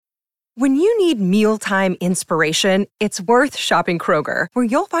When you need mealtime inspiration, it's worth shopping Kroger, where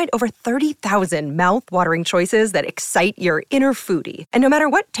you'll find over 30,000 mouth-watering choices that excite your inner foodie. And no matter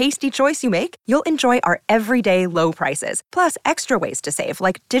what tasty choice you make, you'll enjoy our everyday low prices, plus extra ways to save,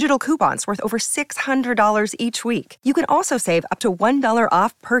 like digital coupons worth over $600 each week. You can also save up to $1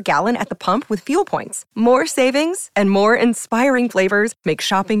 off per gallon at the pump with fuel points. More savings and more inspiring flavors make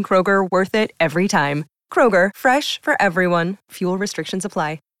shopping Kroger worth it every time. Kroger, fresh for everyone. Fuel restrictions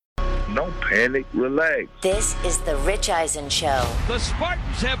apply. No panic, relax. This is the Rich Eisen Show. The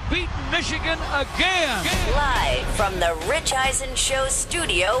Spartans have beaten Michigan again. Live from the Rich Eisen Show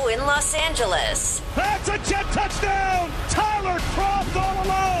studio in Los Angeles. That's a jet touchdown! Tyler Croft all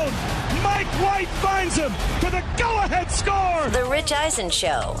alone! Mike White finds him for the go-ahead score! The Rich Eisen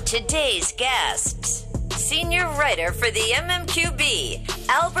Show. Today's guests. Senior writer for the MMQB,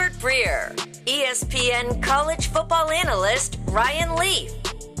 Albert Breer. ESPN college football analyst, Ryan Leaf.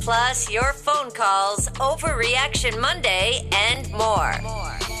 Plus your phone calls, Overreaction Monday, and more.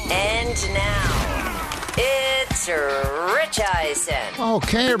 And now, it's Rich Eisen.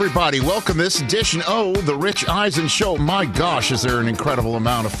 Okay, everybody, welcome this edition of the Rich Eisen Show. My gosh, is there an incredible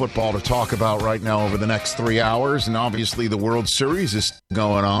amount of football to talk about right now over the next 3 hours. And obviously the World Series is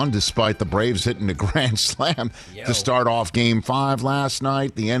going on, despite the Braves hitting a grand slam to start off Game 5 last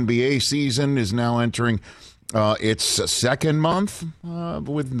night. The NBA season is now entering its second month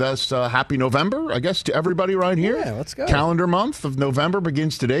with this happy November, I guess, to everybody right here. Yeah, let's go. Calendar month of November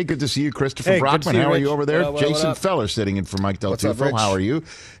begins today. Good to see you, Christopher Brockman. How are you over there? Jason Feller sitting in for Mike Del Tufo. How are you?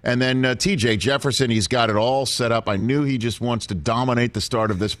 And then TJ Jefferson, he's got it all set up. I knew he just wants to dominate the start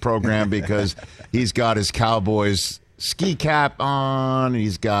of this program because he's got his Cowboys ski cap on.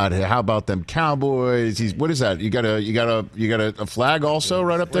 He's got, how about them Cowboys? What is that? You got a flag also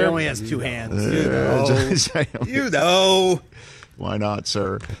right up there? He only has two hands. You know. Why not,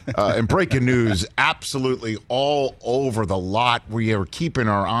 sir? And breaking news, absolutely all over the lot. We are keeping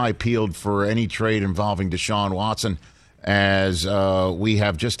our eye peeled for any trade involving Deshaun Watson, as we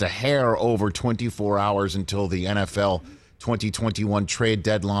have just a hair over 24 hours until the NFL 2021 trade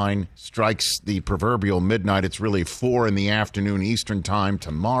deadline strikes the proverbial midnight. It's really 4 p.m. Eastern time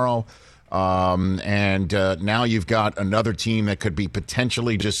tomorrow. And now you've got another team that could be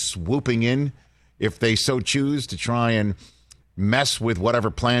potentially just swooping in, if they so choose, to try and mess with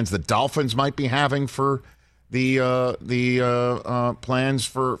whatever plans the Dolphins might be having for the plans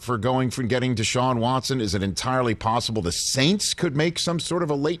for getting Deshaun Watson. Is it entirely possible the Saints could make some sort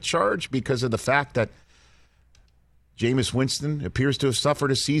of a late charge because of the fact that Jameis Winston appears to have suffered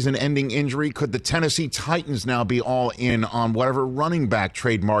a season-ending injury? Could the Tennessee Titans now be all in on whatever running back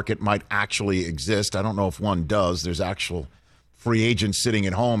trade market might actually exist? I don't know if one does. There's actual free agents sitting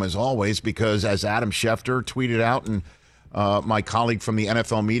at home, as always, because as Adam Schefter tweeted out, and my colleague from the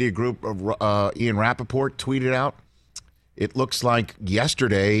NFL Media Group, Ian Rappaport, tweeted out, it looks like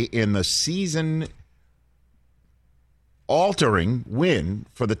yesterday in the season altering win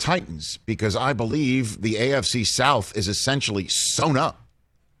for the Titans, because I believe the AFC South is essentially sewn up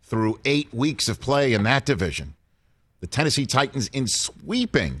through 8 weeks of play in that division. The Tennessee Titans in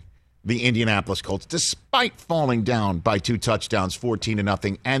sweeping the Indianapolis Colts, despite falling down by 2 touchdowns,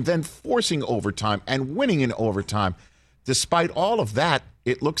 14-0, and then forcing overtime and winning in overtime. Despite all of that,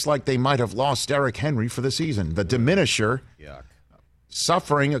 it looks like they might have lost Derrick Henry for the season. The diminisher. Yuck.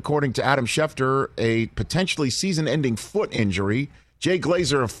 Suffering, according to Adam Schefter, a potentially season-ending foot injury. Jay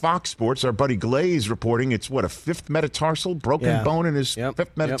Glazer of Fox Sports, our buddy Glaze, reporting it's, a fifth metatarsal, broken bone in his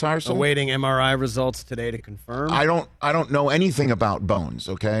fifth metatarsal. Awaiting MRI results today to confirm. I don't know anything about bones,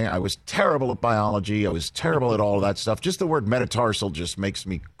 okay? I was terrible at biology. I was terrible at all of that stuff. Just the word metatarsal just makes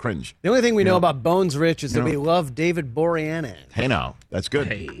me cringe. The only thing we know about bones, Rich, is that we love David Boreanaz. Hey, now. That's good.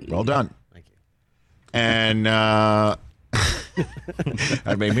 Hey. Well done. Thank you. And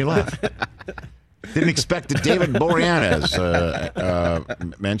that made me laugh. Didn't expect a David Boreanaz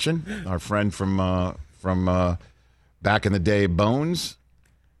mention. Our friend from back in the day, Bones.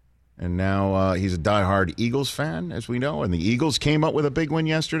 And now he's a diehard Eagles fan, as we know. And the Eagles came up with a big win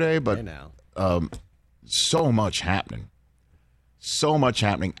yesterday. But so much happening. So much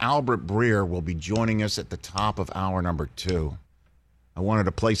happening. Albert Breer will be joining us at the top of hour number 2. I wanted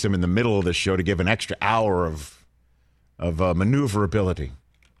to place him in the middle of the show to give an extra hour of maneuverability.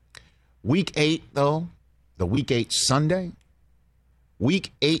 Week 8, though, the Week 8 Sunday.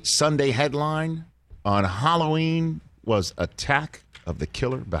 Week 8 Sunday headline on Halloween was Attack of the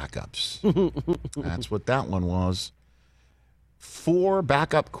Killer Backups. That's what that one was. 4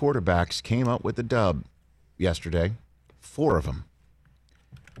 backup quarterbacks came up with the dub yesterday. 4 of them.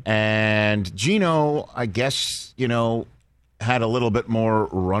 And Geno, I guess, had a little bit more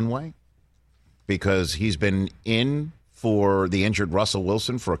runway because he's been in for the injured Russell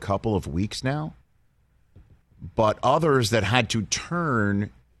Wilson for a couple of weeks now. But others that had to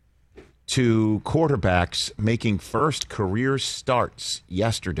turn to quarterbacks making first career starts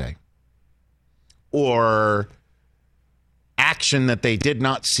yesterday, or action that they did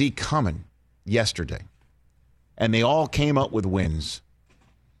not see coming yesterday. And they all came up with wins.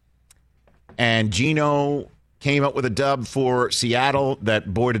 And Geno came up with a dub for Seattle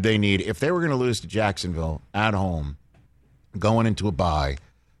that, boy, did they need. If they were going to lose to Jacksonville at home, going into a bye,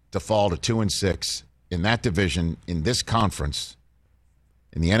 to fall to 2-6 in that division, in this conference,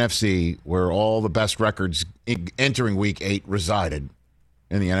 in the NFC, where all the best records entering Week 8 resided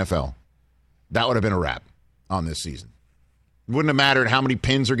in the NFL, that would have been a wrap on this season. It wouldn't have mattered how many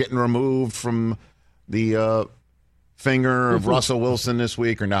pins are getting removed from the finger of Russell Wilson this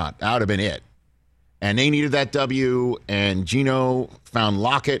week or not. That would have been it. And they needed that W, and Geno found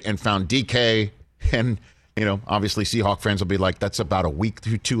Lockett and found DK. And, obviously Seahawks fans will be like, that's about a week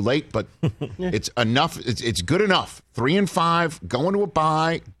too late, but it's enough. It's good enough. 3-5, going to a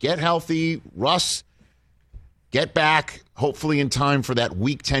bye, get healthy. Russ, get back, hopefully in time for that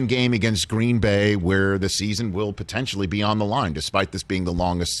Week 10 game against Green Bay, where the season will potentially be on the line, despite this being the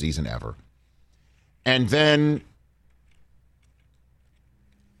longest season ever. And then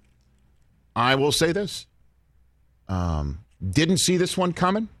I will say this. Didn't see this one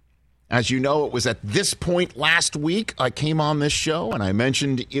coming. As you know, it was at this point last week I came on this show and I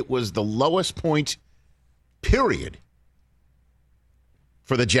mentioned it was the lowest point, period,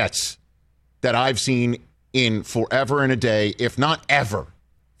 for the Jets that I've seen in forever and a day, if not ever,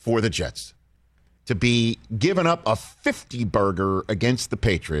 for the Jets. To be giving up a 50-burger against the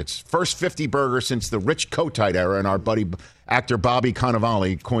Patriots. First 50-burger since the Rich Kotite era, and our buddy actor Bobby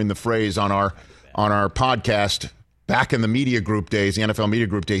Cannavale coined the phrase on our podcast back in the media group days, the NFL media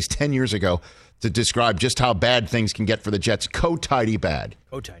group days 10 years ago, to describe just how bad things can get for the Jets. Kotite bad.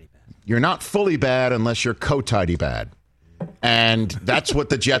 Kotite bad. You're not fully bad unless you're Kotite bad. And that's what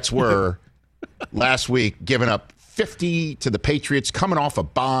the Jets were last week, giving up 50 to the Patriots, coming off a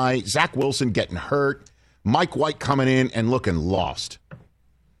bye, Zach Wilson getting hurt, Mike White coming in and looking lost.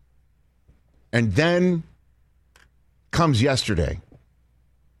 And then comes yesterday.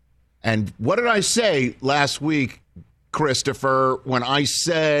 And what did I say last week, Christopher, when I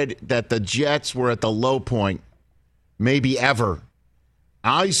said that the Jets were at the low point, maybe ever?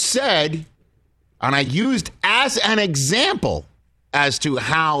 I said, and I used as an example as to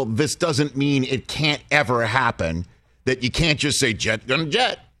how this doesn't mean it can't ever happen, that you can't just say jet gonna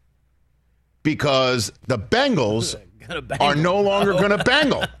jet, because the Bengals are no longer going to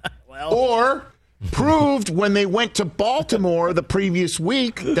bangle. Or proved when they went to Baltimore the previous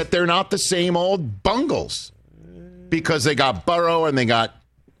week that they're not the same old bungles, because they got Burrow and they got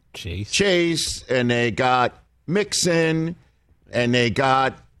Chase and they got Mixon and they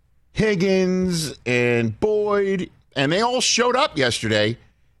got Higgins and Boyd, and they all showed up yesterday.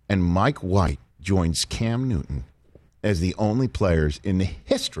 And Mike White joins Cam Newton as the only players in the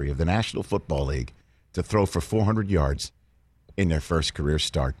history of the National Football League to throw for 400 yards in their first career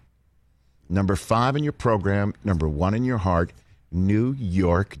start. Number 5 in your program, number 1 in your heart, New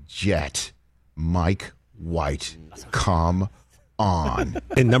York Jet, Mike White. Come on.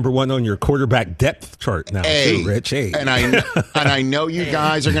 And number 1 on your quarterback depth chart now, too, Rich. Hey. And I know you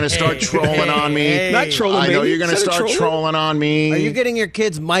guys are going to start trolling on me. Not trolling me. I know you're going to start trolling on me. Are you getting your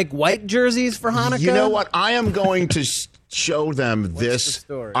kids Mike White jerseys for Hanukkah? You know what? I am going to show them this.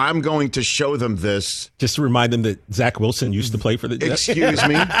 I'm going to show them this. Just to remind them that Zach Wilson used to play for the Jets. Excuse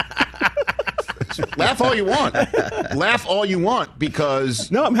me. Laugh all you want. Laugh all you want, because...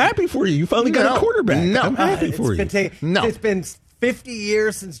 No, I'm happy for you. You finally got a quarterback. No. I'm happy for you. It's been 50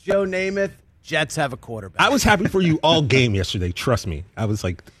 years since Joe Namath. Jets have a quarterback. I was happy for you all game yesterday. Trust me. I was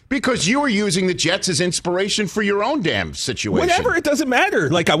like... Because you were using the Jets as inspiration for your own damn situation. Whatever, it doesn't matter.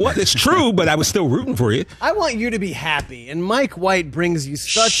 It's true, but I was still rooting for you. I want you to be happy, and Mike White brings you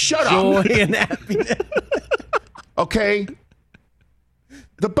such joy and happiness. Okay.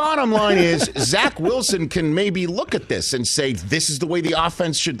 The bottom line is Zach Wilson can maybe look at this and say, this is the way the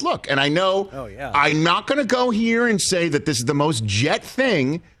offense should look. And I know I'm not going to go here and say that this is the most Jet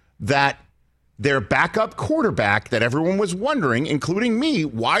thing, that their backup quarterback that everyone was wondering, including me,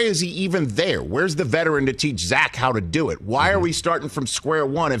 why is he even there? Where's the veteran to teach Zach how to do it? Why are we starting from square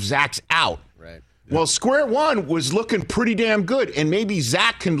one if Zach's out? Right. Well, square one was looking pretty damn good. And maybe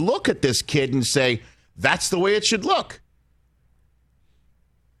Zach can look at this kid and say, that's the way it should look.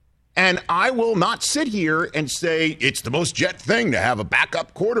 And I will not sit here and say it's the most Jet thing to have a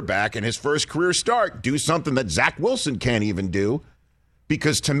backup quarterback in his first career start do something that Zach Wilson can't even do.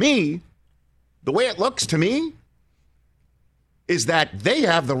 Because to me, the way it looks to me is that they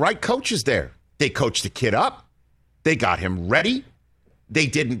have the right coaches there. They coached the kid up. They got him ready. They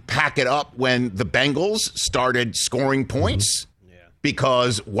didn't pack it up when the Bengals started scoring points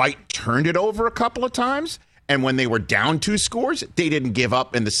because White turned it over a couple of times. And when they were down 2 scores, they didn't give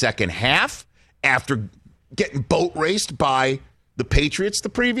up in the second half after getting boat raced by the Patriots the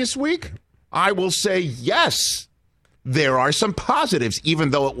previous week. I will say, yes, there are some positives,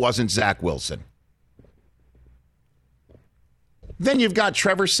 even though it wasn't Zach Wilson. Then you've got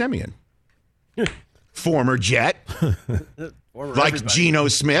Trevor Siemian, former Jet, like Geno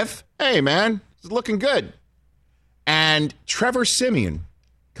Smith. Hey, man, it's looking good. And Trevor Siemian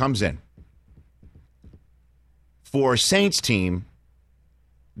comes in for a Saints team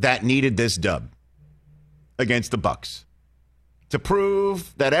that needed this dub against the Bucs to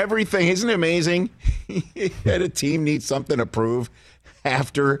prove that everything isn't amazing. That a team needs something to prove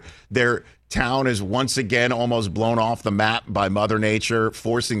after their town is once again almost blown off the map by Mother Nature,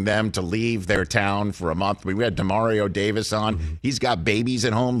 forcing them to leave their town for a month. We had Demario Davis on. He's got babies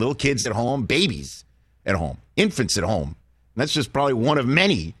at home, little kids at home, babies at home, infants at home. And that's just probably one of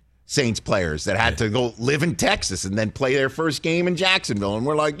many Saints players that had to go live in Texas and then play their first game in Jacksonville. And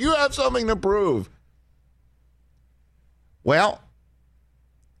we're like, you have something to prove. Well,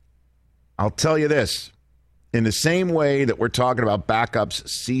 I'll tell you this. In the same way that we're talking about backups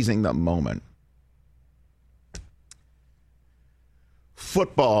seizing the moment,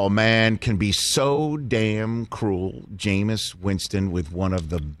 football, man, can be so damn cruel. Jameis Winston with one of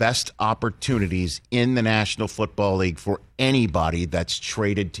the best opportunities in the National Football League for anybody that's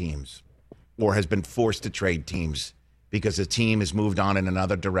traded teams or has been forced to trade teams because the team has moved on in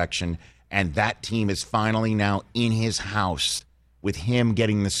another direction, and that team is finally now in his house with him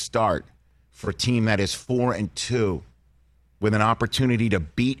getting the start for a team that is 4-2 with an opportunity to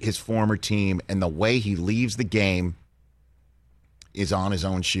beat his former team, and the way he leaves the game is on his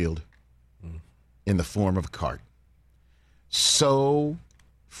own shield in the form of a cart. So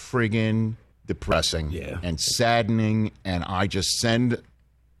friggin' depressing and saddening, and I just send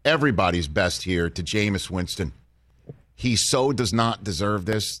everybody's best here to Jameis Winston. He so does not deserve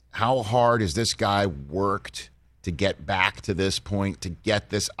this. How hard has this guy worked to get back to this point, to get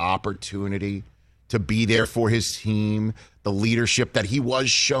this opportunity, to be there for his team, the leadership that he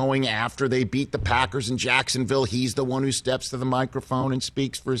was showing after they beat the Packers in Jacksonville. He's the one who steps to the microphone and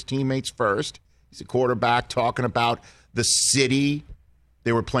speaks for his teammates first. He's a quarterback talking about the city.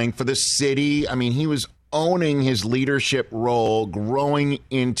 They were playing for the city. I mean, he was owning his leadership role, growing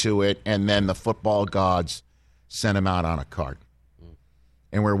into it, and then the football gods sent him out on a cart.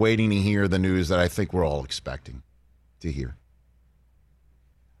 And we're waiting to hear the news that I think we're all expecting to hear.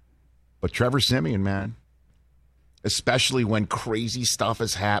 But Trevor Siemian, man, especially when crazy stuff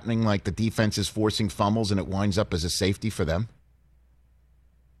is happening, like the defense is forcing fumbles and it winds up as a safety for them,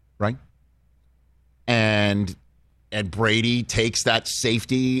 right? And Brady takes that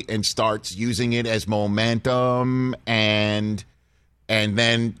safety and starts using it as momentum and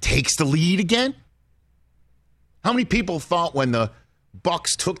then takes the lead again. How many people thought when the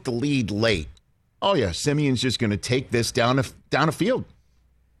Bucs took the lead late, oh yeah, Simeon's just going to take this down a field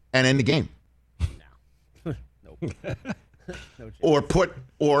and end the game? No. Nope.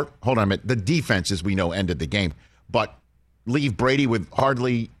 Or hold on a minute, the defense, as we know, ended the game, but leave Brady with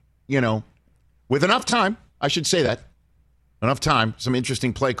hardly, with enough time, I should say that, enough time, some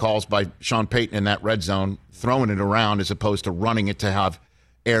interesting play calls by Sean Payton in that red zone, throwing it around as opposed to running it to have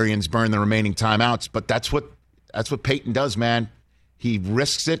Arians burn the remaining timeouts. But that's what Payton does, man. He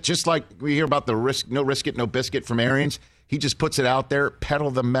risks it, just like we hear about the no risk it, no biscuit from Arians. He just puts it out there,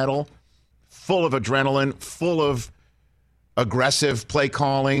 pedal the metal, full of adrenaline, full of aggressive play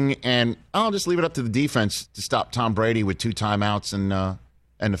calling, and I'll just leave it up to the defense to stop Tom Brady with 2 timeouts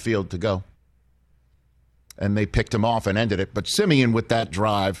and the field to go. And they picked him off and ended it. But Siemian with that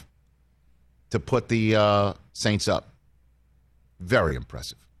drive to put the Saints up. Very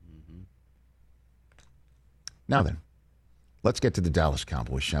impressive. Mm-hmm. Now then, let's get to the Dallas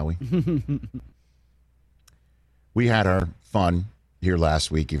Cowboys, shall we? We had our fun here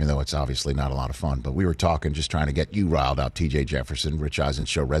last week, even though it's obviously not a lot of fun. But we were talking, just trying to get you riled up. TJ Jefferson, Rich Eisen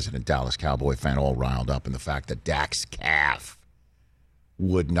Show resident Dallas Cowboy fan, all riled up in the fact that Dak's calf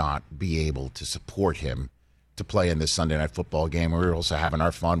would not be able to support him to play in this Sunday Night Football game. We were also having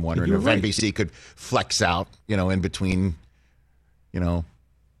our fun wondering if NBC could flex out, in between,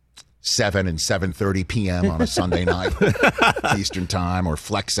 7 and 7:30 p.m. on a Sunday night Eastern time, or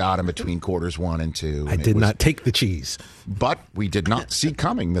flex out in between quarters 1 and 2. I did not take the cheese. But we did not see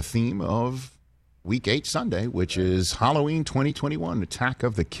coming the theme of Week 8 Sunday, which is Halloween 2021, Attack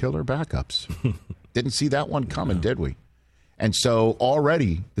of the Killer Backups. Didn't see that one coming, did we? And so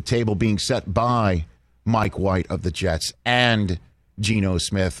already the table being set by Mike White of the Jets and Geno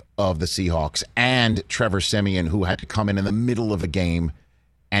Smith of the Seahawks and Trevor Siemian, who had to come in the middle of a game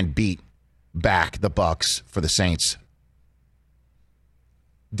and beat back the Bucs for the Saints.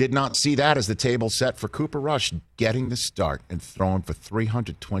 Did not see that as the table set for Cooper Rush getting the start and throwing for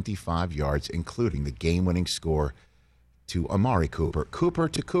 325 yards, including the game-winning score to Amari Cooper. Cooper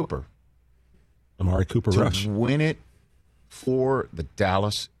to Cooper. Amari Cooper Rush. To win it for the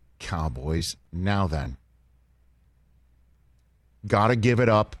Dallas Cowboys. Now then, got to give it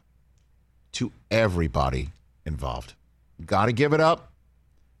up to everybody involved. Got to give it up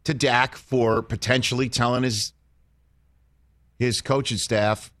to Dak for potentially telling his coaching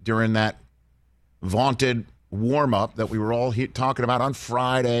staff during that vaunted warm-up that we were all talking about on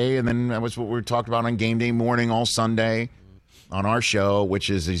Friday, and then that was what we were talking about on game day morning all Sunday on our show, which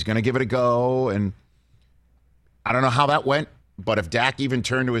is he's going to give it a go. And I don't know how that went, but if Dak even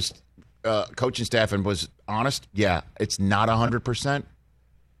turned to his coaching staff and was honest, yeah, it's not 100%.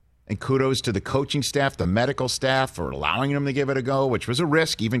 And kudos to the coaching staff, the medical staff, for allowing him to give it a go, which was a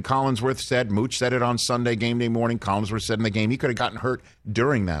risk. Even Collinsworth said, Mooch said it on Sunday game day morning. Collinsworth said in the game he could have gotten hurt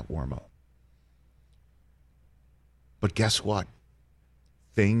during that warm-up. But guess what?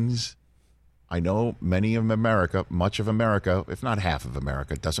 I know many of America, much of America, if not half of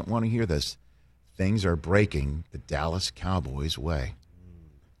America, doesn't want to hear this. Things are breaking the Dallas Cowboys' way.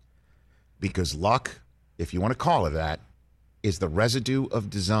 Because luck, if you want to call it that, is the residue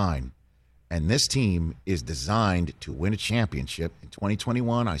of design. And this team is designed to win a championship in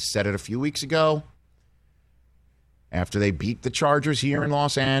 2021. I said it a few weeks ago. After they beat the Chargers here in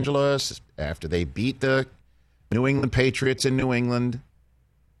Los Angeles, after they beat the New England Patriots in New England,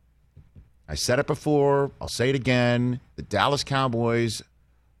 I said it before, I'll say it again. The Dallas Cowboys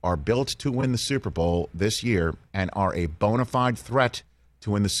are built to win the Super Bowl this year and are a bona fide threat to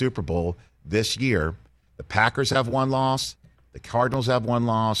win the Super Bowl this year. The Packers have one loss. The Cardinals have one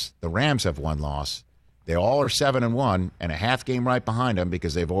loss. The Rams have one loss. They all are 7-1, and a half game right behind them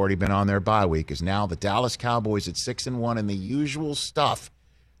because they've already been on their bye week. Is now the Dallas Cowboys at 6-1, and the usual stuff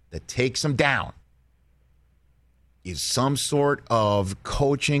that takes them down is some sort of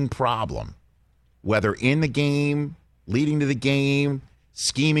coaching problem, whether in the game, leading to the game,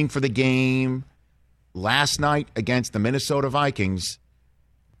 scheming for the game. Last night against the Minnesota Vikings,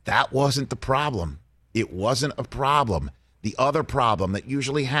 that wasn't the problem. It wasn't a problem. The other problem that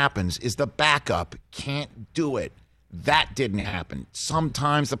usually happens is the backup can't do it. That didn't happen.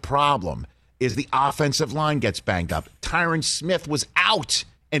 Sometimes the problem is the offensive line gets banged up. Tyron Smith was out,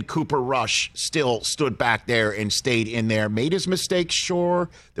 and Cooper Rush still stood back there and stayed in there. Made his mistakes, sure.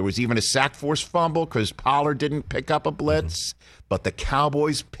 There was even a sack force fumble because Pollard didn't pick up a blitz. But the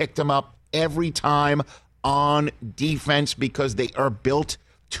Cowboys picked him up every time on defense because they are built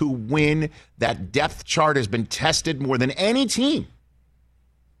to win. That depth chart has been tested more than any team,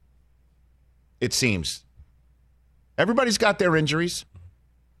 it seems. Everybody's got their injuries.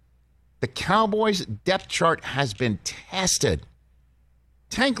 The Cowboys' depth chart has been tested.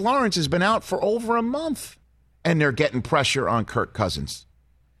 Tank Lawrence has been out for over a month, and they're getting pressure on Kirk Cousins.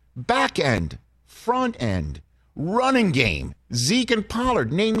 Back end, front end, running game, Zeke and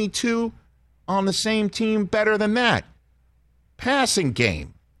Pollard. Name me two on the same team better than that. Passing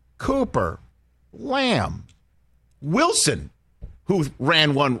game, Cooper, Lamb, Wilson, who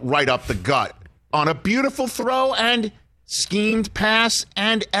ran one right up the gut on a beautiful throw and schemed pass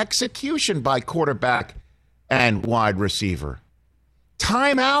and execution by quarterback and wide receiver.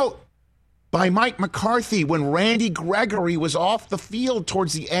 Timeout by Mike McCarthy when Randy Gregory was off the field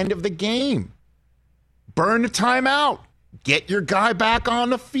towards the end of the game. Burn the timeout. Get your guy back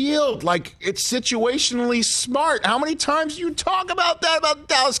on the field. Like, it's situationally smart. How many times do you talk about that about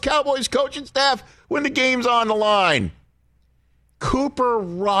the Dallas Cowboys coaching staff when the game's on the line? Cooper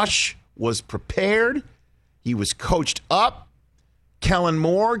Rush was prepared. He was coached up. Kellen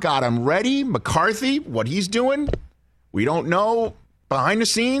Moore got him ready. McCarthy, what he's doing, we don't know behind the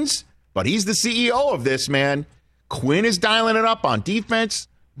scenes, but he's the CEO of this, man. Quinn is dialing it up on defense,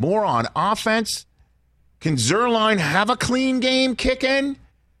 more on offense. Can Zerline have a clean game kick in?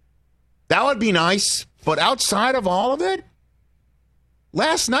 That would be nice. But outside of all of it,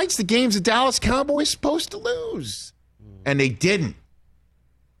 last night's the games the Dallas Cowboys supposed to lose. And they didn't.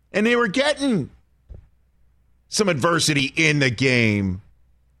 And they were getting some adversity in the game.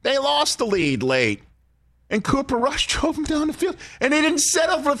 They lost the lead late. And Cooper Rush drove them down the field. And they didn't set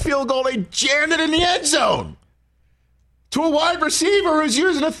up for a field goal. They jammed it in the end zone. to a wide receiver who's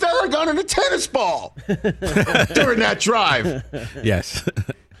using a Theragun and a tennis ball during that drive. Yes.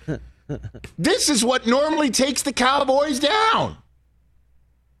 This is what normally takes the Cowboys down.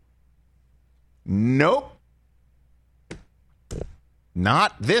 Nope.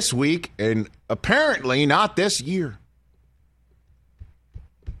 Not this week, and apparently not this year.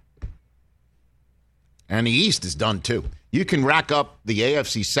 And the East is done too. You can rack up the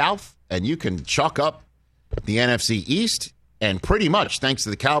AFC South, and you can chalk up the NFC East, and pretty much, thanks to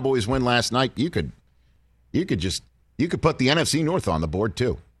the Cowboys' win last night, you could put the NFC North on the board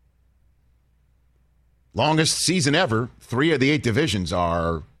too. Longest season ever. 3 of the 8 divisions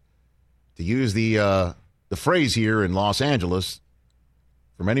are, to use the phrase here in Los Angeles,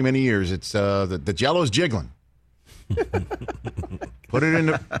 for many, many years, it's the Jello's jiggling. Put it in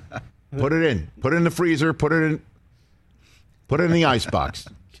the freezer. Put it in the ice box.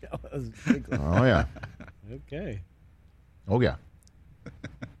 Jello's jiggling. Oh yeah. Okay. Oh yeah.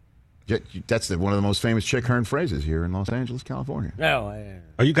 That's one of the most famous Chick Hearn phrases here in Los Angeles, California. No.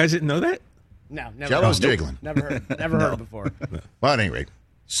 Oh, you guys didn't know that? No, never. Jello's jiggling. Never heard it before. Well, at any rate,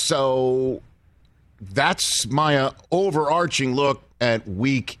 so that's my overarching look at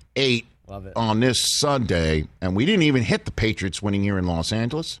Week 8 on this Sunday. And we didn't even hit the Patriots winning here in Los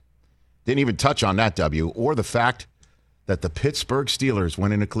Angeles. Didn't even touch on that W, or the fact that the Pittsburgh Steelers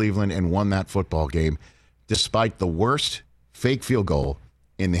went into Cleveland and won that football game despite the worst fake field goal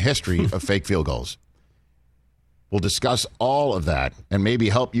in the history of fake field goals. We'll discuss all of that and maybe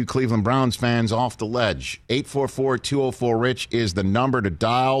help you Cleveland Browns fans off the ledge. 844-204-RICH is the number to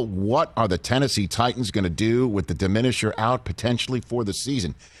dial. What are the Tennessee Titans going to do with the diminisher out potentially for the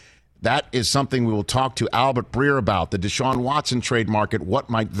season? That is something we will talk to Albert Breer about, the Deshaun Watson trade market. What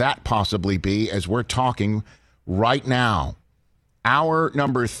might that possibly be as we're talking right now? Hour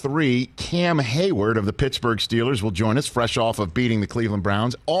number 3, Cam Hayward of the Pittsburgh Steelers will join us, fresh off of beating the Cleveland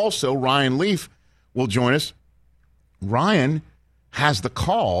Browns. Also, Ryan Leaf will join us. Ryan has the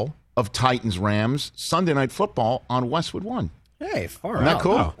call of Titans-Rams Sunday Night Football on Westwood One. Hey, far Isn't that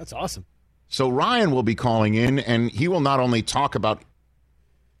cool? Wow, that's awesome. So Ryan will be calling in, and he will not only talk about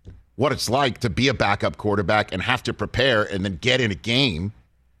what it's like to be a backup quarterback and have to prepare and then get in a game,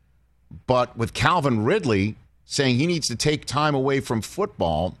 but with Calvin Ridley saying he needs to take time away from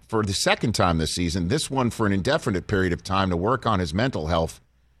football for the second time this season, this one for an indefinite period of time to work on his mental health.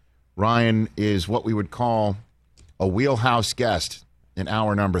 Ryan is what we would call a wheelhouse guest in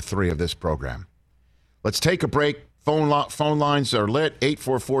hour number 3 of this program. Let's take a break. Phone lines are lit.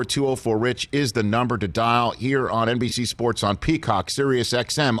 844-204-RICH is the number to dial here on NBC Sports on Peacock, Sirius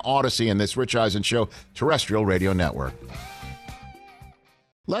XM, Odyssey, and this Rich Eisen Show terrestrial radio network.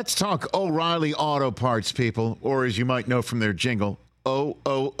 Let's talk O'Reilly Auto Parts, people, or as you might know from their jingle,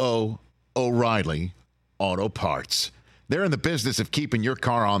 O'Reilly Auto Parts. They're in the business of keeping your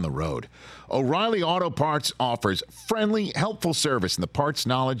car on the road. O'Reilly Auto Parts offers friendly, helpful service and the parts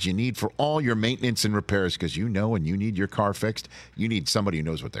knowledge you need for all your maintenance and repairs, because you know when you need your car fixed, you need somebody who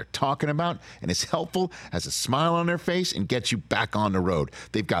knows what they're talking about and is helpful, has a smile on their face, and gets you back on the road.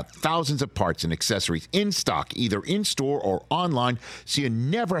 They've got thousands of parts and accessories in stock, either in-store or online, so you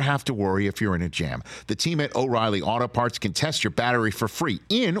never have to worry if you're in a jam. The team at O'Reilly Auto Parts can test your battery for free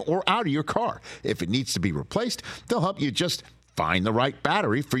in or out of your car. If it needs to be replaced, they'll help you just find the right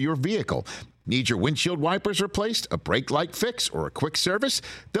battery for your vehicle. Need your windshield wipers replaced, a brake light fix, or a quick service?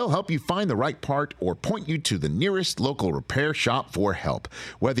 They'll help you find the right part or point you to the nearest local repair shop for help.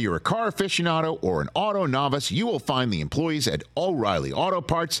 Whether you're a car aficionado or an auto novice, you will find the employees at O'Reilly Auto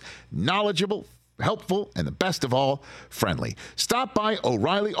Parts knowledgeable, helpful, and the best of all, friendly. Stop by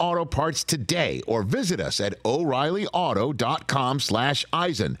O'Reilly Auto Parts today or visit us at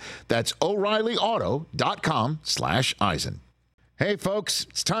O'ReillyAuto.com/Eisen. That's O'ReillyAuto.com/Eisen. Hey, folks,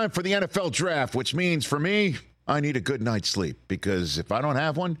 it's time for the NFL Draft, which means for me, I need a good night's sleep, because if I don't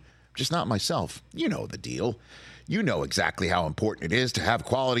have one, I'm just not myself. You know the deal. You know exactly how important it is to have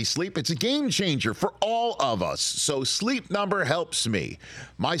quality sleep. It's a game changer for all of us. So Sleep Number helps me.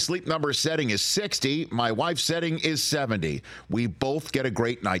 My Sleep Number setting is 60. My wife's setting is 70. We both get a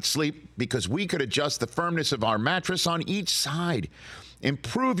great night's sleep because we could adjust the firmness of our mattress on each side.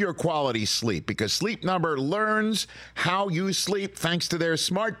 Improve your quality sleep because Sleep Number learns how you sleep thanks to their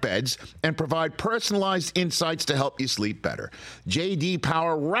smart beds and provide personalized insights to help you sleep better. J.D.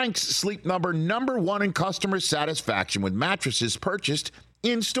 Power ranks Sleep Number #1 in customer satisfaction with mattresses purchased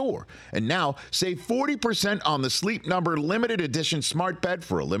in-store. And now, save 40% on the Sleep Number limited edition smart bed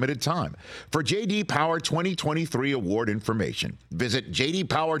for a limited time. For J.D. Power 2023 award information, visit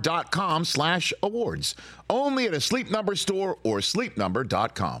jdpower.com/awards. Only at a Sleep Number store or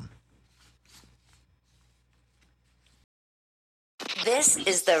sleepnumber.com. This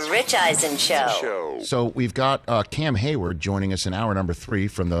is the Rich Eisen Show. So we've got Cam Hayward joining us in hour number 3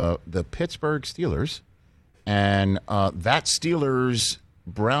 from the Pittsburgh Steelers. And that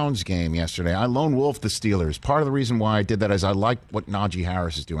Steelers-Browns game yesterday, I lone wolfed the Steelers. Part of the reason why I did that is I like what Najee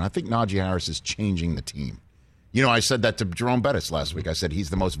Harris is doing. I think Najee Harris is changing the team. You know, I said that to Jerome Bettis last week. I said he's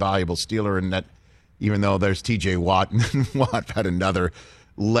the most valuable Steeler, and that even though there's T.J. Watt, and Watt had another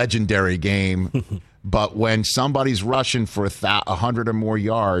legendary game. But when somebody's rushing for 100 or more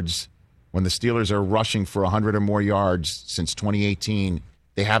yards, when the Steelers are rushing for 100 or more yards since 2018,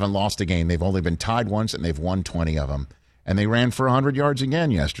 they haven't lost a game. They've only been tied once, and they've won 20 of them. And they ran for 100 yards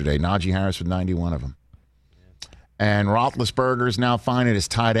again yesterday. Najee Harris with 91 of them. And Roethlisberger is now fine at his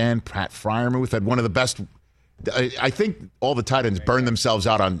tight end. Pat Freiermuth had one of the best. I think all the tight ends burned themselves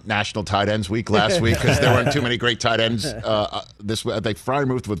out on National Tight Ends Week last week because there weren't too many great tight ends this week. I think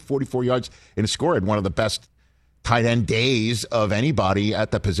Freiermuth with 44 yards in a score had one of the best tight end days of anybody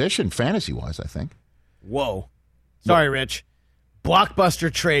at the position, fantasy-wise, I think. Whoa. Sorry, Rich.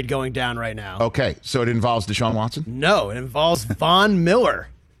 Blockbuster trade going down right now. Okay, so it involves Deshaun Watson? No, it involves Von Miller.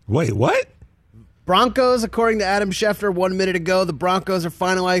 Wait, what? Broncos, according to Adam Schefter 1 minute ago, the Broncos are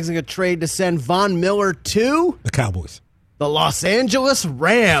finalizing a trade to send Von Miller to the Cowboys, the Los Angeles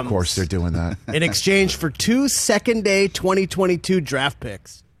Rams. Of course they're doing that. In exchange for 2 second-day 2022 draft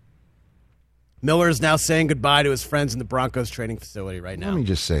picks. Miller is now saying goodbye to his friends in the Broncos training facility right now. Let me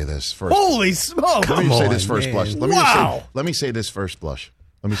just say this first. Holy smoke! Let me say this first man. blush. Wow. Let me say this first blush.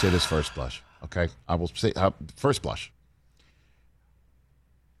 Let me say this first blush. Okay, I will say first blush.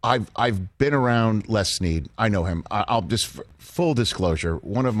 I've been around Les Snead. I know him. I'll just full disclosure.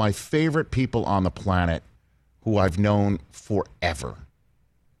 One of my favorite people on the planet, who I've known forever,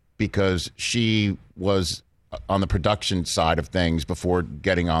 because she was on the production side of things before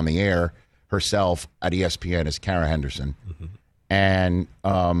getting on the air herself at ESPN as Kara Henderson. Mm-hmm. And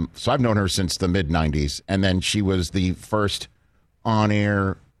so I've known her since the mid-'90s. And then she was the first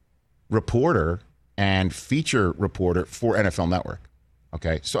on-air reporter and feature reporter for NFL Network.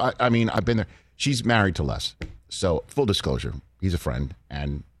 Okay, so I mean, I've been there. She's married to Les. So full disclosure, he's a friend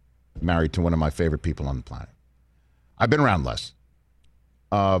and married to one of my favorite people on the planet. I've been around Les.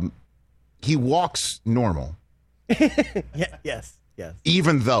 He walks normal. Yes.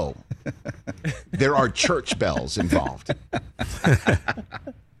 Even though there are church bells involved.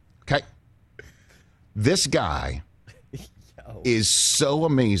 Okay. This guy is so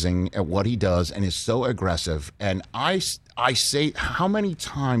amazing at what he does and is so aggressive. And I say, how many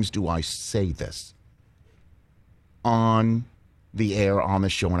times do I say this on the air, on the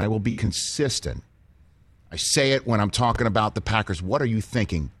show? And I will be consistent. I say it when I'm talking about the Packers. What are you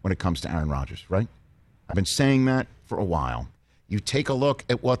thinking when it comes to Aaron Rodgers, right? I've been saying that for a while. You take a look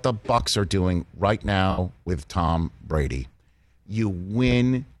at what the Bucs are doing right now with Tom Brady. You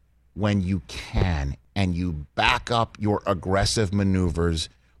win when you can, and you back up your aggressive maneuvers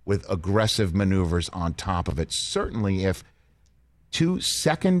with aggressive maneuvers on top of it. Certainly if 2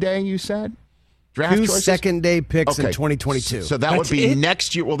 second-day, you said? Draft 2 choices? second-day picks in 2022. So that would be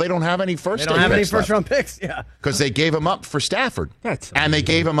next year. Well, they don't have any first-day picks. They don't have any first-round picks, yeah. Because they gave him up for Stafford. And they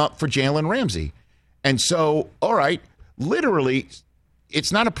gave him up for Jalen Ramsey. And so, all right, literally,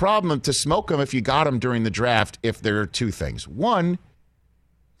 it's not a problem to smoke them if you got them during the draft if there are 2 things. One,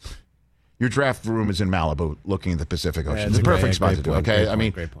 your draft room is in Malibu looking at the Pacific Ocean. It's a perfect spot to do it, okay? I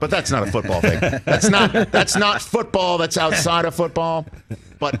mean, but that's not a football thing. That's not football. That's outside of football.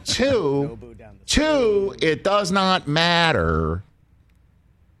 But two, it does not matter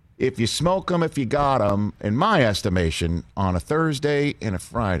if you smoke them, if you got them, in my estimation, on a Thursday and a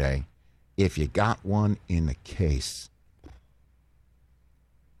Friday, if you got one in the case.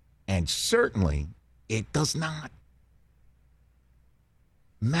 And certainly, it does not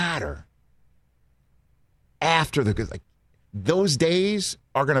matter after those days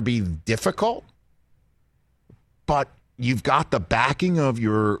are going to be difficult, but you've got the backing of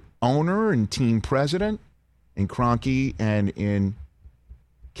your owner and team president in Kroenke and in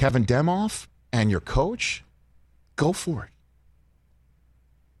Kevin Demoff and your coach. Go for it.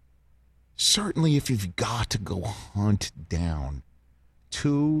 Certainly, if you've got to go hunt down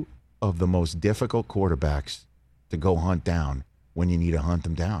 2 of the most difficult quarterbacks to go hunt down when you need to hunt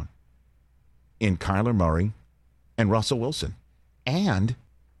them down, in Kyler Murray and Russell Wilson. And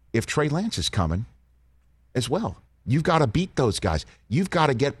if Trey Lance is coming as well, you've got to beat those guys. You've got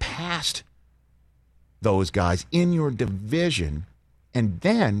to get past those guys in your division. And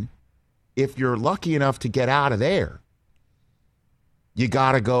then if you're lucky enough to get out of there, you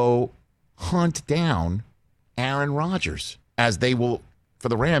got to go hunt down Aaron Rodgers, as they will, for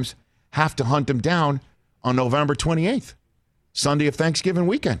the Rams, have to hunt him down on November 28th. Sunday of Thanksgiving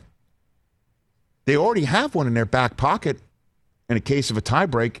weekend. They already have one in their back pocket. In a case of a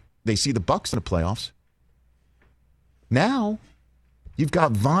tiebreak, they see the Bucs in the playoffs. Now, you've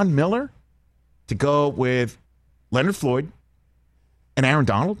got Von Miller to go with Leonard Floyd and Aaron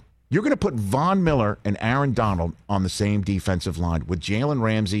Donald. You're going to put Von Miller and Aaron Donald on the same defensive line with Jalen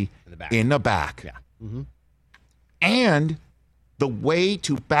Ramsey in the back. Yeah. Mm-hmm. And the way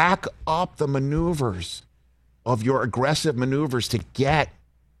to back up the maneuvers of your aggressive maneuvers to get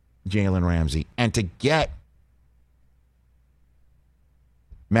Jalen Ramsey and to get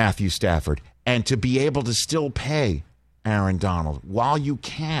Matthew Stafford and to be able to still pay Aaron Donald while you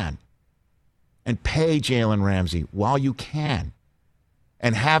can and pay Jalen Ramsey while you can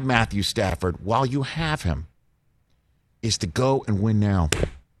and have Matthew Stafford while you have him is to go and win now.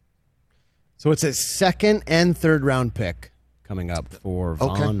 So it's a second and third round pick coming up for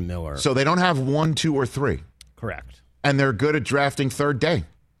Von Miller. So they don't have 1, 2, or 3. Correct. And they're good at drafting third day.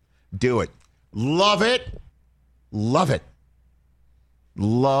 Do it. Love it. Love it.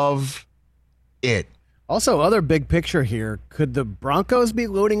 Love it. Also, other big picture here. Could the Broncos be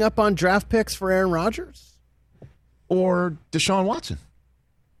loading up on draft picks for Aaron Rodgers? Or Deshaun Watson?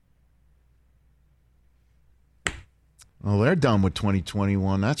 Well, they're done with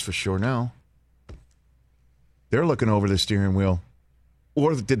 2021, that's for sure now. They're looking over the steering wheel.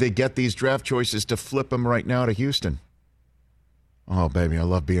 Or did they get these draft choices to flip them right now to Houston? Oh, baby, I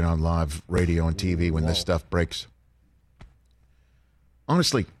love being on live radio and TV when this stuff breaks.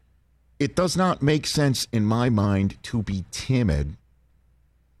 Honestly, it does not make sense in my mind to be timid.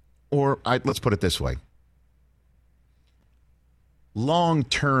 Or let's put it this way.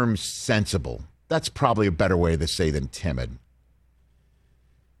 Long-term sensible. That's probably a better way to say than timid.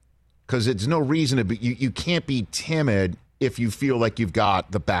 Because it's no reason to be, you can't be timid if you feel like you've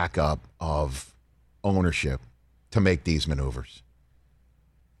got the backup of ownership to make these maneuvers.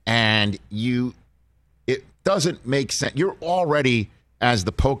 And it doesn't make sense. You're already, as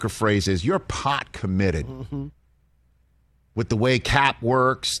the poker phrase is, you're pot committed. Mm-hmm. With the way cap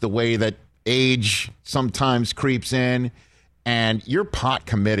works, the way that age sometimes creeps in, and you're pot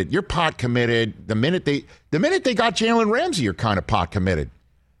committed. You're pot committed the minute they got Jalen Ramsey, you're kind of pot committed.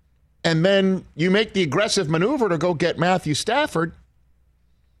 And then you make the aggressive maneuver to go get Matthew Stafford,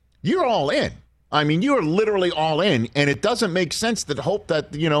 you're all in. I mean, you're literally all in, and it doesn't make sense to hope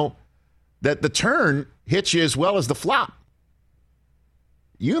that, that the turn hits you as well as the flop.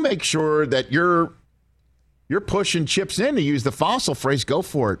 You make sure that you're pushing chips in, to use the Fossil phrase. Go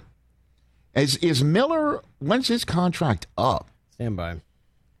for it. Is Miller, when's his contract up? Stand by.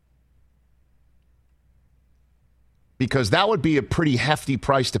 Because that would be a pretty hefty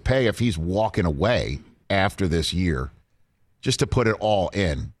price to pay if he's walking away after this year, just to put it all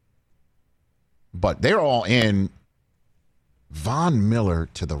in. But they're all in. Von Miller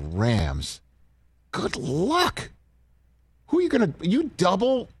to the Rams. Good luck. Who are you going to, you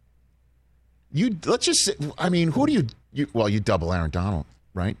double? Let's just say, I mean, who do you double Aaron Donald,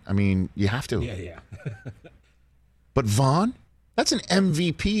 right? I mean, you have to. Yeah. But Von, that's an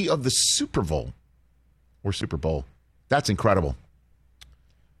MVP of the Super Bowl. Or Super Bowl. That's incredible.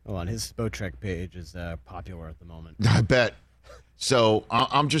 Well, on his Spotrek page is popular at the moment. I bet. So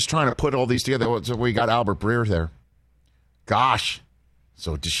I'm just trying to put all these together. So we got Albert Breer there. Gosh.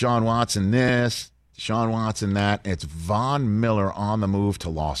 So Deshaun Watson this, Deshaun Watson that. It's Von Miller on the move to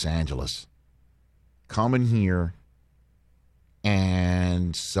Los Angeles. Coming here.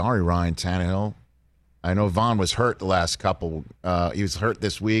 And sorry, Ryan Tannehill. I know Von was hurt the last couple. He was hurt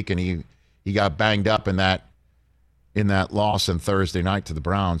this week, and he got banged up in that loss on Thursday night to the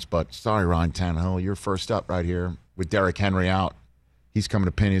Browns. But sorry, Ryan Tannehill, you're first up right here with Derrick Henry out. He's coming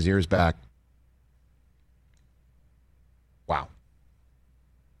to pin his ears back. Wow.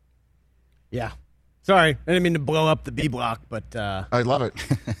 Yeah. Sorry, I didn't mean to blow up the B block, but I love it.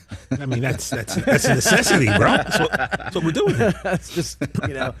 I mean, that's a necessity, bro. That's what we're doing. That's just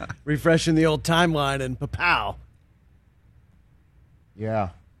refreshing the old timeline and pow. Yeah,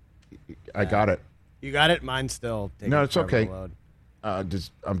 I got it. You got it. Mine still. No, it's okay. I'm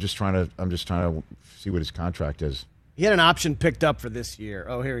just trying to see what his contract is. He had an option picked up for this year.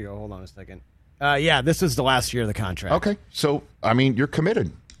 Oh, here we go. Hold on a second. Yeah, this is the last year of the contract. Okay, so I mean, you're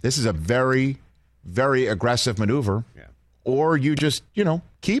committed. This is a very, very aggressive maneuver. Yeah. Or you just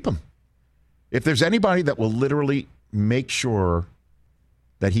keep him. If there's anybody that will literally make sure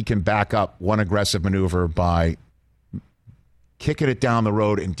that he can back up one aggressive maneuver by kicking it down the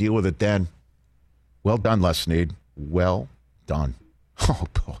road and deal with it then, well done, Les Snead. Well done. Oh,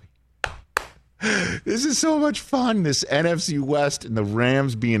 boy. This is so much fun, this NFC West and the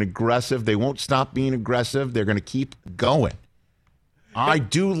Rams being aggressive. They won't stop being aggressive. They're going to keep going. I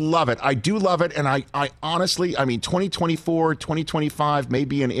do love it. I do love it. And I honestly, 2024, 2025 may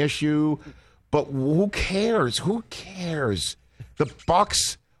be an issue, but who cares? Who cares? The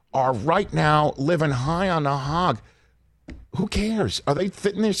Bucs are right now living high on the hog. Who cares? Are they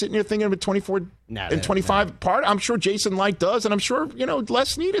sitting there thinking of a 24 and 25 part? I'm sure Jason Light does, and I'm sure, Les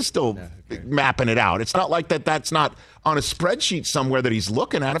Snead is still mapping it out. It's not like that's not on a spreadsheet somewhere that he's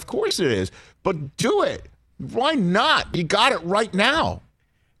looking at. Of course it is. But do it. Why not? You got it right now.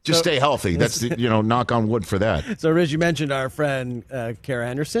 Just stay healthy. That's, knock on wood for that. So, Riz, you mentioned our friend Kara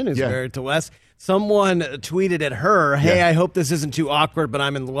Henderson, who's married to Wes. Someone tweeted at her, hey, I hope this isn't too awkward, but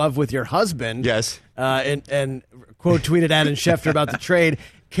I'm in love with your husband. Yes. And quote tweeted Adam Schefter about the trade.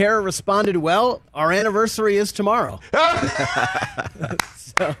 Kara responded, well, our anniversary is tomorrow.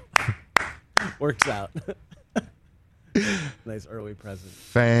 So, works out. Nice early present.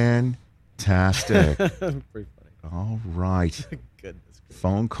 Fantastic. Pretty funny. All right. Goodness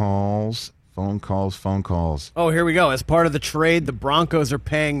gracious. Phone calls. Oh, here we go. As part of the trade, the Broncos are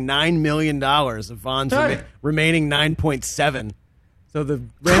paying $9 million of Von's remaining $9.7. So the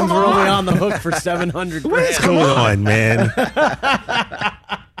Rams are only on the hook for $700,000. What is going on, man?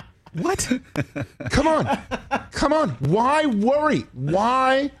 What? Come on. Why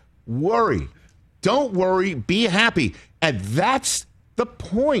worry? Don't worry. Be happy. And that's the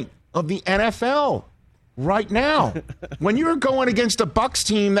point of the NFL right now. When you're going against a Bucs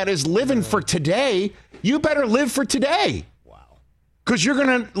team that is living for today, you better live for today. Wow. Because you're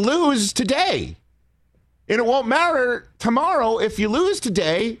going to lose today. And it won't matter tomorrow if you lose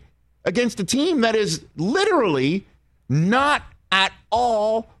today against a team that is literally not at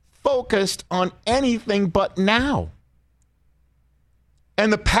all focused on anything but now.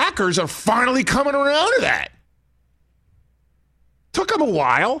 And the Packers are finally coming around to that. Took them a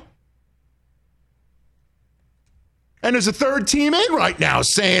while. And there's a third team in right now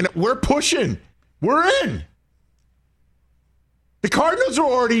saying, we're pushing. We're in. The Cardinals are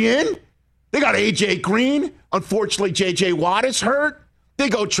already in. They got A.J. Green. Unfortunately, J.J. Watt is hurt. They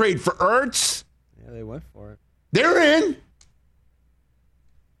go trade for Ertz. Yeah, they went for it. They're in.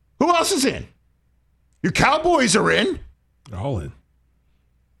 Who else is in? Your Cowboys are in. They're all in.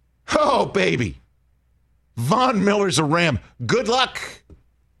 Oh, baby. Von Miller's a Ram. Good luck.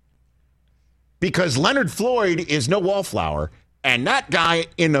 Because Leonard Floyd is no wallflower, and that guy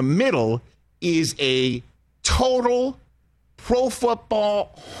in the middle is a total Pro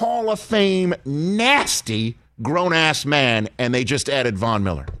Football Hall of Fame nasty grown-ass man, and they just added Von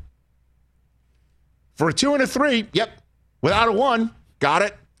Miller. For a 2 and a 3, yep. Without a 1, got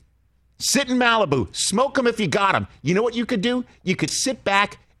it. Sit in Malibu. Smoke them if you got them. You know what you could do? You could sit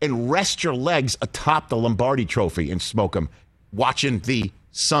back and rest your legs atop the Lombardi Trophy and smoke them, watching the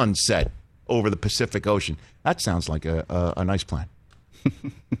sun set over the Pacific Ocean. That sounds like a nice plan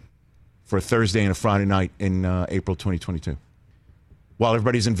for a Thursday and a Friday night in April 2022. While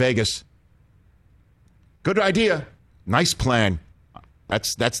everybody's in Vegas. Good idea. Nice plan.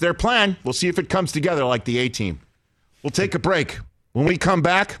 That's their plan. We'll see if it comes together like the A-team. We'll take a break. When we come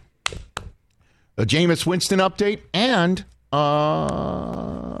back, a Jameis Winston update and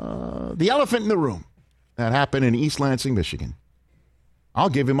the elephant in the room that happened in East Lansing, Michigan. I'll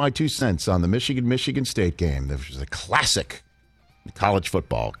give you my 2 cents on the Michigan State game. This was a classic in college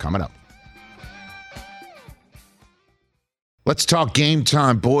football coming up. Let's talk Game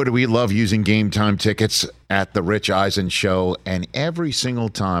Time. Boy, do we love using Game Time tickets at the Rich Eisen Show. And every single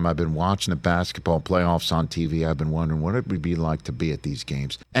time I've been watching the basketball playoffs on TV, I've been wondering what it would be like to be at these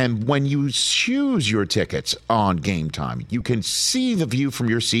games. And when you choose your tickets on Game Time, you can see the view from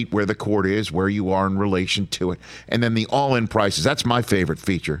your seat where the court is, where you are in relation to it. And then the all-in prices. That's my favorite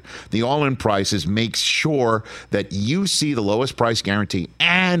feature. The all-in prices makes sure that you see the lowest price guarantee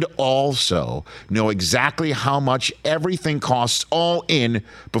and also know exactly how much everything costs all in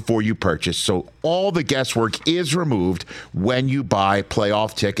before you purchase. So all the guesswork is removed when you buy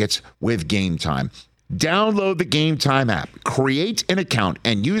playoff tickets with Game Time. Download the Game Time app, create an account,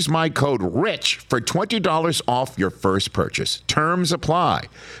 and use my code RICH for $20 off your first purchase. Terms apply.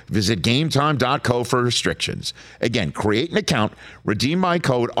 Visit GameTime.co for restrictions. Again, create an account, redeem my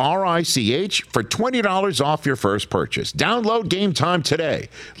code RICH for $20 off your first purchase. Download Game Time today.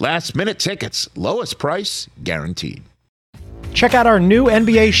 Last minute tickets, lowest price guaranteed. Check out our new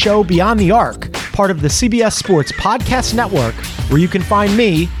NBA show, Beyond the Arc, part of the CBS Sports Podcast Network, where you can find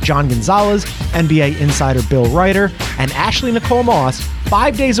me, John Gonzalez, NBA insider Bill Ryder, and Ashley Nicole Moss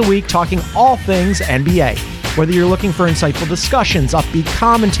 5 days a week talking all things NBA. Whether you're looking for insightful discussions, upbeat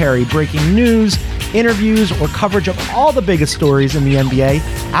commentary, breaking news, interviews, or coverage of all the biggest stories in the NBA,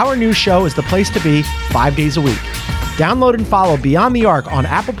 our new show is the place to be 5 days a week. Download and follow Beyond the Arc on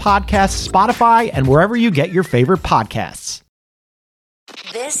Apple Podcasts, Spotify, and wherever you get your favorite podcasts.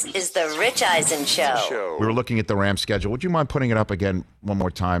 This is the Rich Eisen Show. We were looking at the Rams schedule. Would you mind putting it up again one more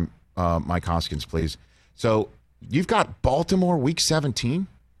time, Mike Hoskins, please? So you've got Baltimore week 17.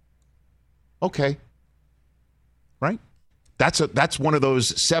 Okay. Right? That's one of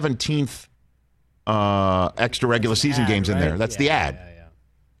those 17th extra regular season games in there. That's the ad. Yeah.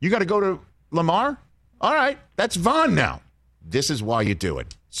 You got to go to Lamar? All right. That's Vaughn now. This is why you do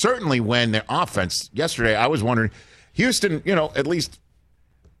it. Certainly when their offense, yesterday I was wondering, Houston, at least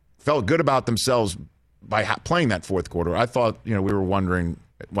felt good about themselves by playing that fourth quarter. I thought, we were wondering,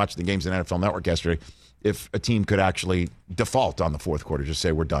 watching the games in NFL Network yesterday, if a team could actually default on the fourth quarter, just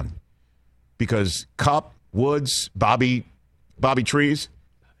say we're done. Because Kupp, Woods, Bobby Trees,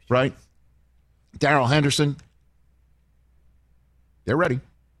 right? Darrell Henderson, they're ready.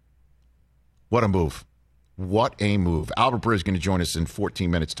 What a move. What a move. Albert Breer is going to join us in 14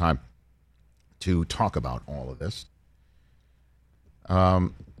 minutes' time to talk about all of this.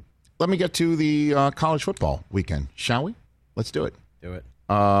 Let me get to the college football weekend, shall we? Let's do it. Do it.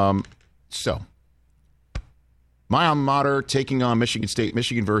 So, my alma mater taking on Michigan State,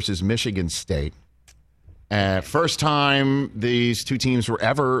 Michigan versus Michigan State. First time these two teams were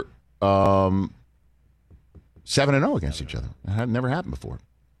ever 7-0 against each other. It had never happened before.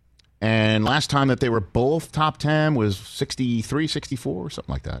 And last time that they were both top 10 was 63, 64,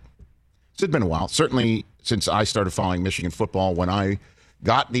 something like that. So it's been a while. Certainly since I started following Michigan football when I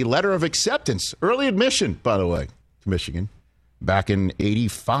got the letter of acceptance, early admission, by the way, to Michigan, back in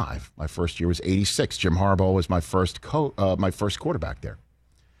 85. My first year was 86. Jim Harbaugh was my first quarterback there.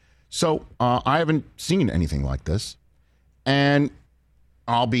 So I haven't seen anything like this. And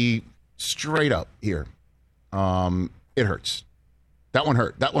I'll be straight up here. It hurts. That one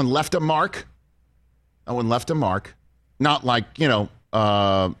hurt. That one left a mark. Not like,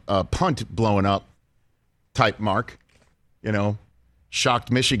 a punt blowing up type mark.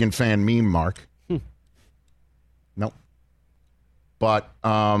 Shocked Michigan fan meme mark. Nope. But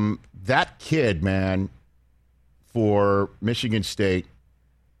that kid, man, for Michigan State,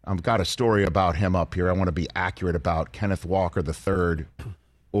 I've got a story about him up here. I want to be accurate about Kenneth Walker III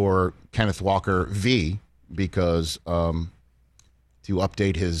or Kenneth Walker V because to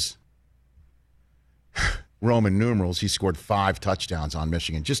update his Roman numerals, he scored 5 touchdowns on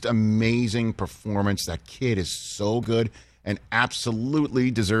Michigan. Just amazing performance. That kid is so good and absolutely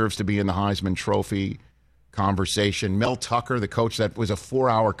deserves to be in the Heisman Trophy conversation. Mel Tucker, the coach, that was a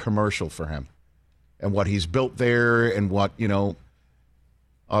 4-hour commercial for him and what he's built there and what,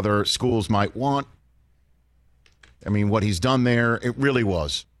 other schools might want. I mean, what he's done there, it really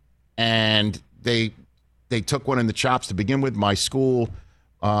was. And they took one in the chops to begin with. My school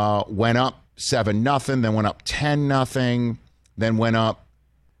went up 7-0, then went up 10-0, then went up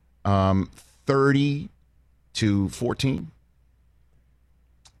 30-14,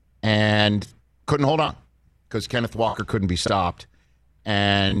 and couldn't hold on because Kenneth Walker couldn't be stopped.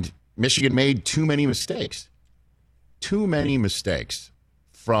 And Michigan made too many mistakes.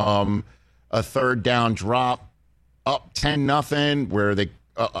 From a third down drop up 10-0 where they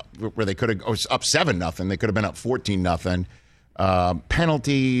could have up 7-0. They could have been up 14-0.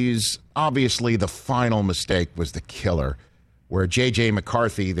 Penalties. Obviously, the final mistake was the killer, where J.J.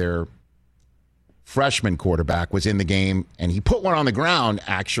 McCarthy, their freshman quarterback, was in the game, and he put one on the ground,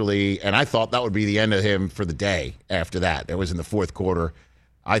 actually, and I thought that would be the end of him for the day after that. It was in the fourth quarter.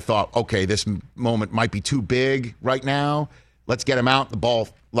 I thought, okay, this moment might be too big right now. Let's get him out. The ball,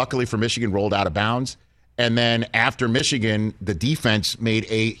 luckily for Michigan, rolled out of bounds. And then after Michigan, the defense made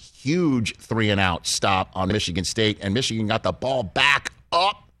a huge 3-and-out stop on Michigan State, and Michigan got the ball back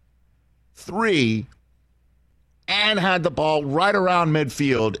up 3 and had the ball right around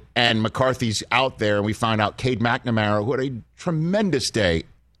midfield, and McCarthy's out there, and we find out Cade McNamara, who had a tremendous day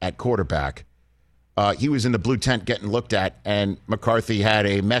at quarterback, he was in the blue tent getting looked at, and McCarthy had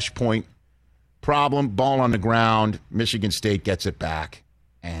a mesh point problem, ball on the ground. Michigan State gets it back,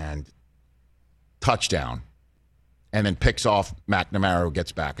 and touchdown. And then picks off McNamara, who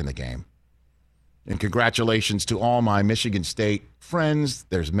gets back in the game. And congratulations to all my Michigan State friends.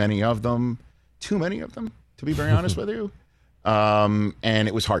 There's many of them. Too many of them, to be very honest with you. And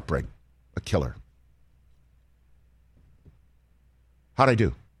it was heartbreak. A killer. How'd I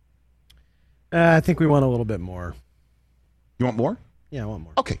do? I think we want a little bit more. You want more? Yeah, I want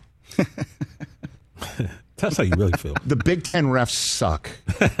more. Okay. That's how you really feel. The Big Ten refs suck.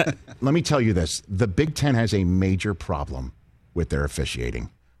 Let me tell you this. The Big Ten has a major problem with their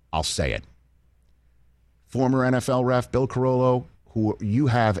officiating. I'll say it. Former NFL ref Bill Carollo, who you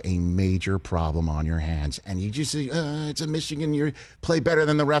have a major problem on your hands. And you just say, it's a Michigan, you play better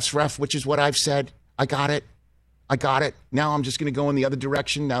than the ref, which is what I've said. I got it. Now I'm just going to go in the other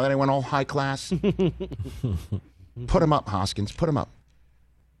direction now that I went all high class. Put him up, Hoskins. Put him up.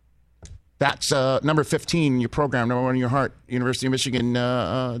 That's number 15 in your program, number 1 in your heart. University of Michigan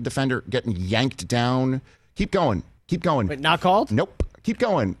defender getting yanked down. Keep going. Wait, not called? Nope. Keep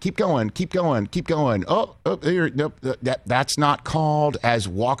going. Oh, here. Nope. That's not called as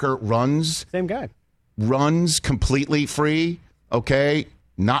Walker runs. Same guy. Runs completely free. Okay.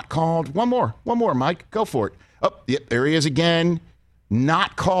 Not called. One more, Mike. Go for it. Oh, yep, there he is again.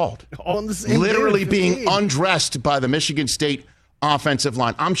 Not called. All on the same Literally being undressed by the Michigan State offensive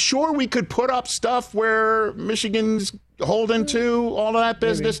line. I'm sure we could put up stuff where Michigan's holding to all of that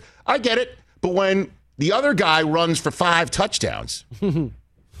business. Maybe. I get it. But when the other guy runs for 5 touchdowns,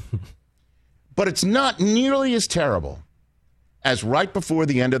 but it's not nearly as terrible as right before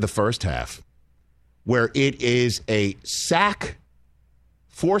the end of the first half, where it is a sack,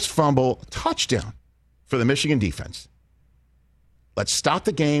 forced fumble, touchdown for the Michigan defense. Let's stop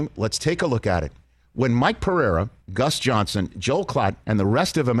the game. Let's take a look at it. When Mike Pereira, Gus Johnson, Joel Klatt, and the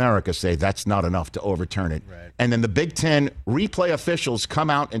rest of America say that's not enough to overturn it, right, and then the Big Ten replay officials come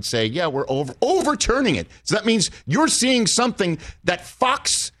out and say, yeah, we're overturning it. So that means you're seeing something that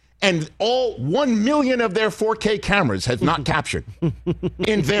Fox and all 1 million of their 4K cameras have not captured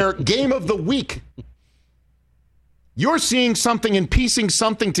in their game of the week. You're seeing something and piecing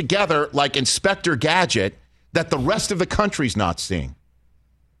something together like Inspector Gadget that the rest of the country's not seeing.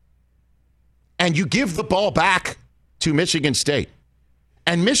 And you give the ball back to Michigan State.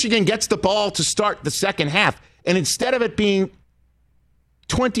 And Michigan gets the ball to start the second half. And instead of it being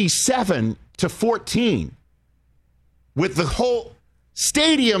 27-14, with the whole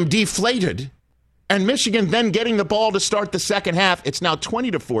stadium deflated, and Michigan then getting the ball to start the second half, it's now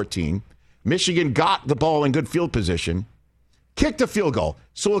 20-14. Michigan got the ball in good field position, kicked a field goal.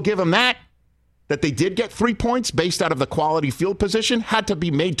 So we'll give them that they did get 3 points based out of the quality field position, had to be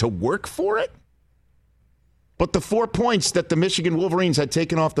made to work for it. But the 4 points that the Michigan Wolverines had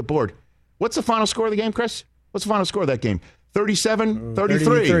taken off the board. What's the final score of the game, Chris? What's the final score of that game? 37-33.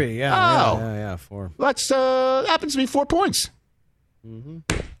 33, yeah. Yeah, 4. That's happens to be 4 points. Mm-hmm.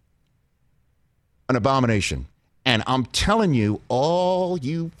 An abomination. And I'm telling you, all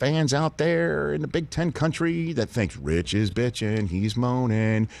you fans out there in the Big Ten country that thinks Rich is bitching, he's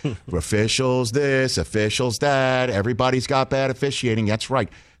moaning, officials this, officials that, everybody's got bad officiating. That's right,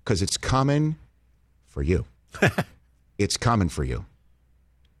 because it's coming for you. It's coming for you.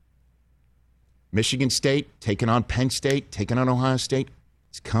 Michigan State taking on Penn State, taking on Ohio State.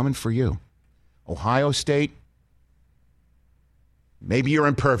 It's coming for you. Ohio State, maybe you're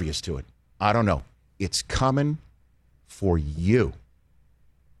impervious to it. I don't know. It's coming for you.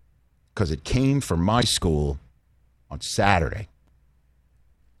 Because it came from my school on Saturday.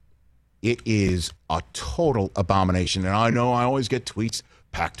 It is a total abomination. And I know I always get tweets,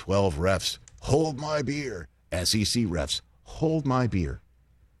 Pac-12 refs, hold my beer. SEC refs, hold my beer.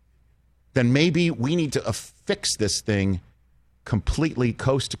 Then maybe we need to fix this thing completely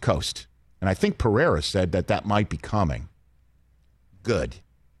coast to coast. And I think Pereira said that might be coming. Good.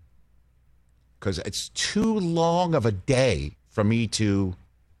 Because it's too long of a day for me to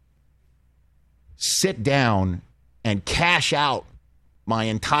sit down and cash out my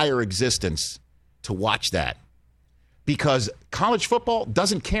entire existence to watch that. Because college football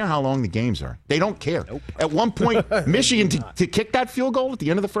doesn't care how long the games are. They don't care. Nope. At one point, Michigan, to kick that field goal at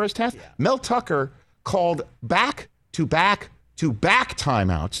the end of the first half, Mel Tucker called back-to-back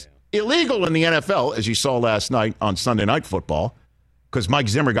timeouts. Illegal in the NFL, as you saw last night on Sunday Night Football, because Mike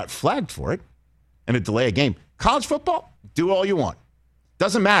Zimmer got flagged for it and a delay of game. College football, do all you want.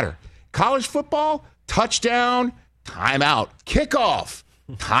 Doesn't matter. College football, touchdown, timeout. Kickoff,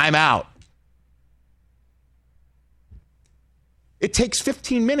 timeout. It takes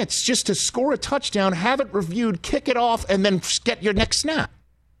 15 minutes just to score a touchdown, have it reviewed, kick it off, and then get your next snap.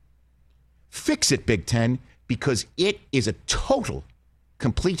 Fix it, Big Ten, because it is a total,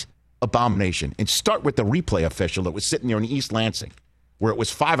 complete abomination. And start with the replay official that was sitting there in East Lansing, where it was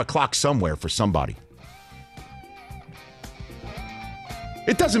 5 o'clock somewhere for somebody.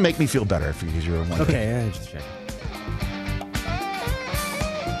 It doesn't make me feel better if you're one. Okay, just check.